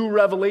some new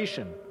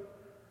revelation."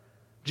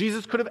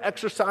 Jesus could have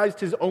exercised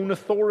his own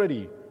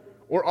authority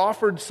or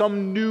offered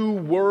some new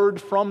word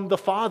from the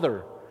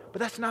Father. But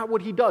that's not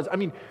what he does. I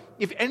mean,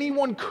 if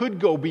anyone could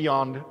go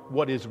beyond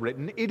what is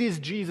written, it is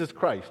Jesus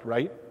Christ,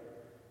 right?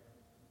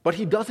 But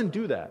he doesn't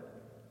do that.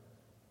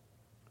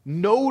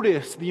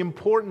 Notice the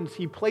importance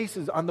he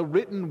places on the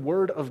written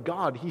word of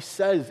God. He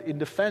says in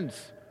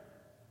defense,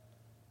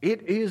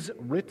 "It is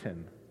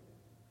written."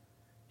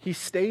 He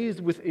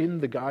stays within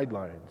the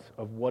guidelines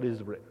of what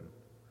is written.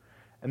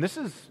 And this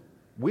is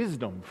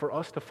wisdom for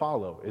us to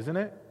follow, isn't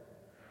it?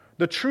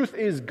 The truth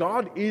is,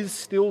 God is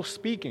still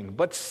speaking,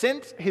 but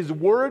since his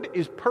word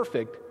is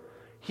perfect,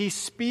 he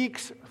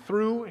speaks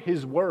through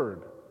his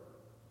word.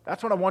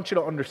 That's what I want you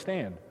to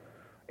understand.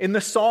 In the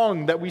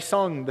song that we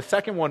sung, the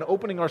second one,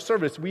 opening our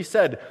service, we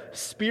said,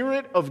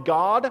 "Spirit of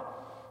God,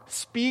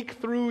 speak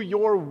through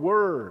your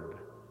word."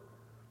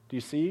 Do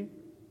you see?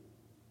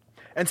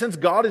 And since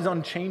God is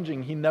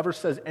unchanging, he never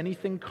says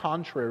anything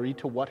contrary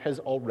to what has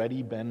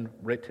already been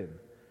written.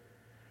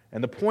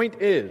 And the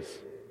point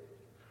is,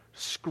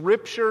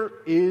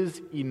 Scripture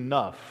is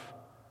enough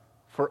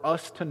for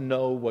us to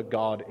know what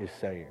God is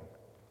saying.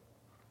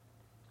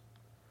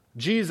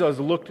 Jesus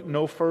looked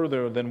no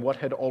further than what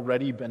had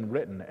already been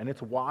written, and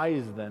it's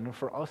wise then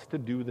for us to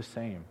do the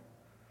same.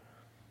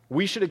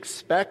 We should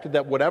expect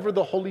that whatever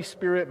the Holy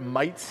Spirit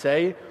might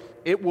say,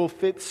 it will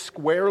fit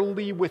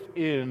squarely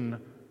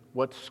within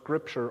what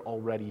Scripture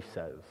already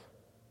says.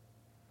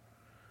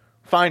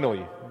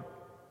 Finally,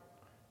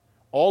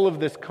 all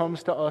of this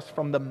comes to us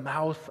from the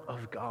mouth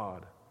of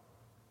God.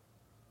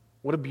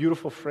 What a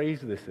beautiful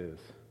phrase this is.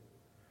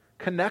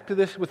 Connect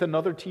this with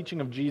another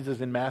teaching of Jesus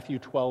in Matthew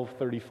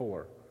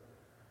 12:34,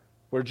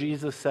 where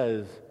Jesus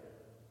says,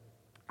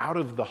 "Out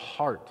of the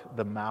heart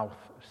the mouth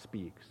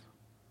speaks."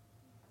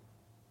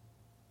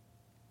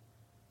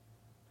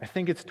 I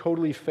think it's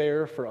totally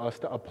fair for us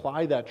to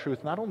apply that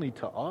truth not only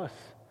to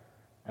us,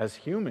 as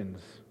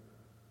humans,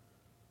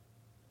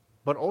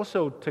 but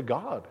also to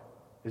God,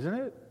 isn't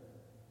it?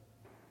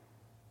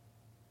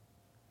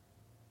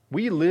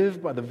 We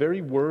live by the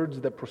very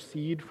words that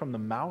proceed from the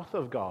mouth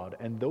of God,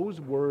 and those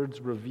words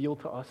reveal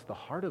to us the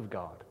heart of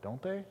God,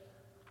 don't they?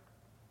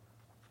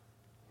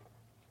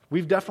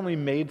 We've definitely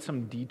made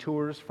some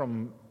detours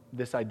from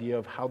this idea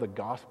of how the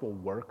gospel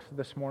works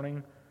this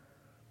morning.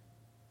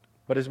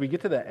 But as we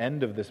get to the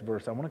end of this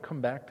verse, I want to come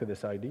back to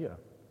this idea.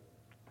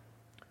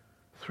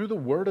 Through the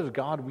word of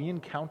God, we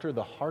encounter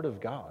the heart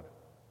of God.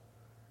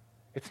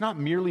 It's not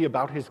merely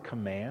about his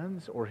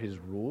commands or his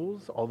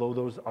rules, although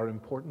those are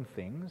important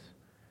things.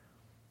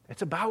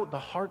 It's about the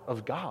heart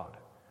of God,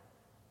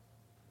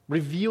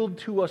 revealed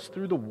to us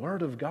through the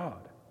word of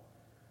God.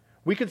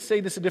 We could say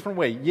this a different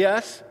way.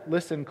 Yes,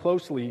 listen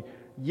closely.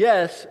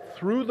 Yes,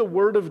 through the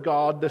word of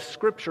God, the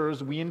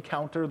scriptures, we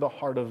encounter the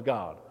heart of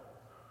God.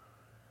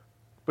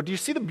 But do you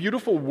see the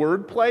beautiful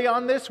wordplay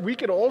on this? We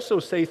could also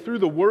say through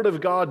the word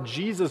of God,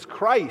 Jesus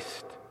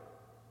Christ,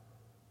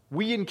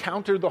 we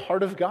encounter the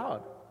heart of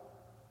God.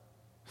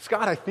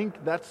 Scott, I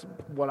think that's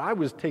what I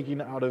was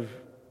taking out of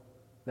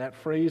that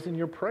phrase in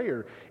your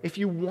prayer. If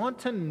you want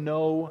to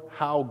know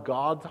how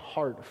God's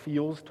heart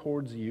feels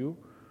towards you,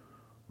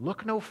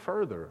 look no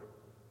further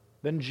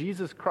than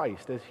Jesus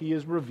Christ as he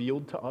is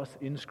revealed to us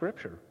in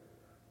Scripture.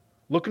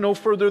 Look no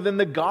further than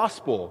the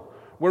gospel,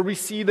 where we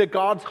see that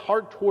God's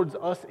heart towards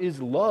us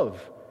is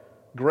love,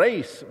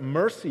 grace,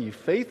 mercy,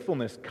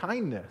 faithfulness,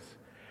 kindness.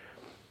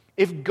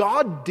 If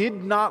God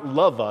did not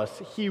love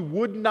us, he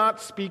would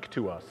not speak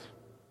to us.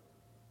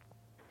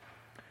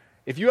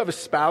 If you have a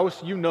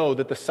spouse, you know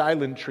that the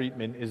silent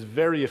treatment is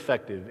very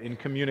effective in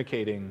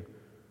communicating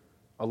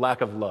a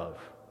lack of love.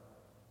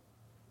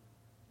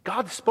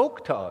 God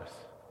spoke to us.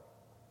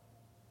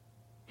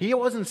 He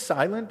wasn't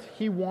silent.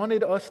 He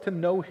wanted us to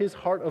know his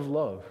heart of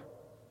love.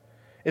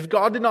 If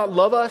God did not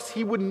love us,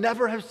 he would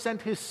never have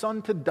sent his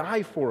Son to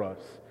die for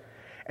us.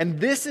 And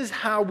this is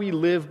how we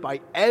live,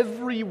 by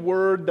every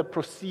word that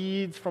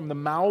proceeds from the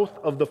mouth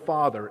of the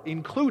Father,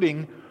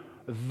 including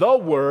the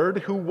Word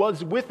who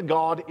was with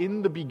God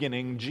in the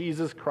beginning,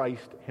 Jesus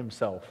Christ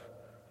himself.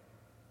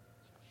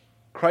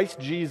 Christ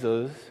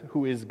Jesus,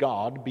 who is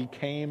God,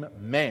 became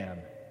man.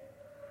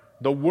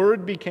 The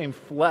Word became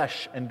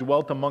flesh and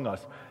dwelt among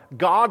us.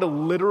 God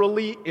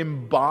literally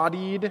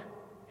embodied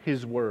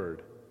his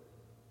Word.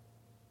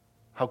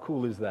 How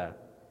cool is that?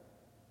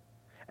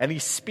 And he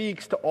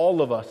speaks to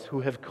all of us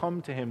who have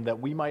come to him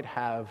that we might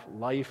have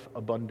life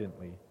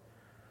abundantly,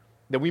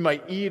 that we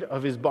might eat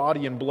of his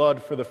body and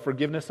blood for the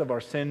forgiveness of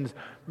our sins,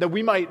 that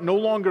we might no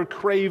longer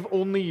crave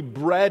only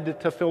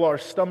bread to fill our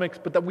stomachs,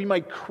 but that we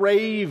might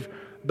crave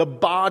the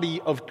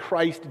body of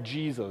Christ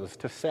Jesus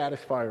to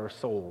satisfy our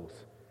souls.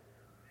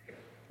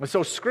 And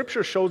so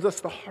Scripture shows us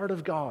the heart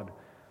of God,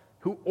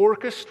 who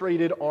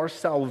orchestrated our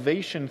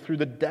salvation through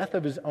the death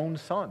of his own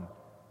Son.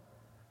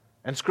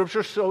 And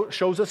Scripture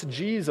shows us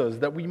Jesus,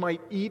 that we might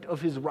eat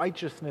of his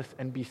righteousness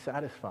and be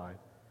satisfied.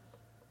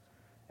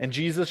 And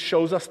Jesus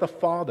shows us the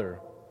Father,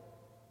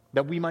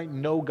 that we might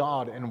know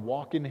God and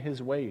walk in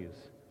his ways.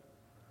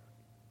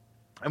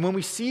 And when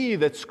we see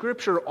that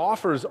Scripture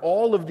offers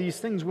all of these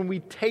things, when we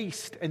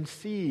taste and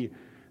see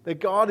that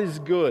God is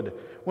good,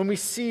 when we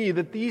see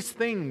that these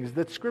things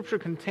that Scripture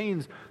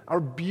contains are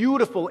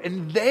beautiful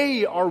and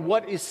they are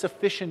what is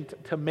sufficient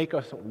to make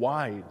us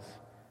wise,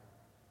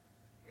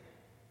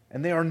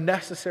 and they are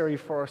necessary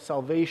for our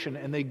salvation,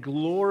 and they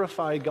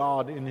glorify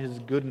God in his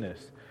goodness,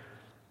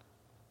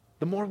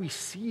 the more we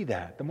see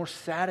that, the more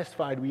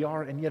satisfied we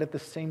are, and yet at the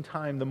same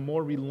time, the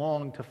more we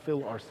long to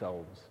fill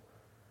ourselves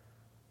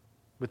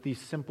with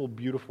these simple,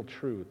 beautiful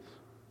truths.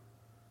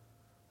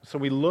 So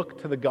we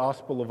look to the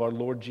gospel of our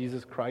Lord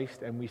Jesus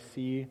Christ, and we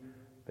see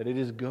that it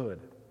is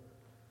good.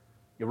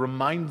 It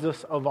reminds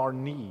us of our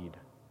need,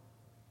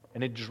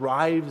 and it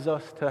drives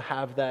us to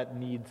have that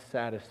need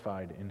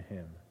satisfied in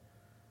him.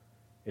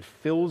 It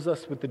fills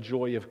us with the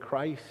joy of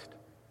Christ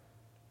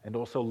and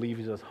also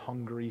leaves us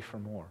hungry for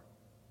more.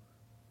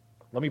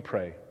 Let me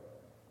pray.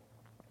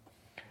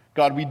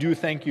 God, we do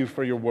thank you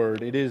for your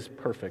word. It is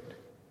perfect.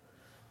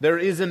 There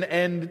is an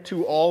end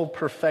to all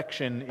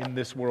perfection in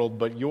this world,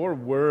 but your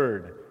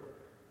word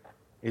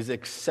is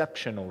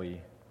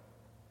exceptionally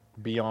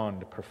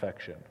beyond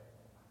perfection.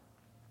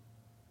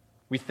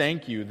 We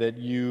thank you that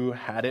you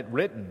had it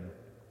written,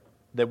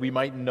 that we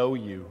might know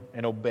you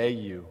and obey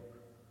you.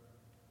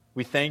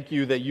 We thank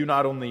you that you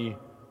not only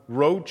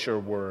wrote your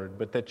word,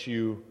 but that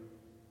you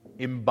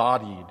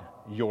embodied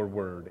your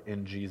word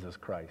in Jesus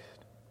Christ,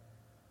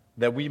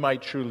 that we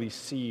might truly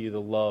see the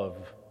love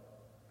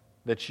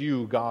that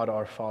you, God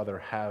our Father,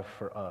 have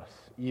for us,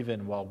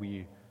 even while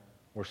we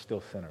were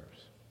still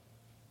sinners.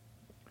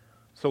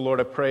 So, Lord,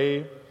 I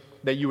pray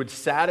that you would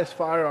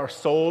satisfy our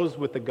souls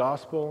with the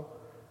gospel,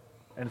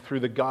 and through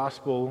the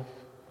gospel,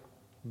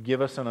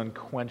 give us an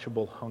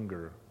unquenchable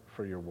hunger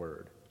for your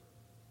word.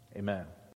 Amen.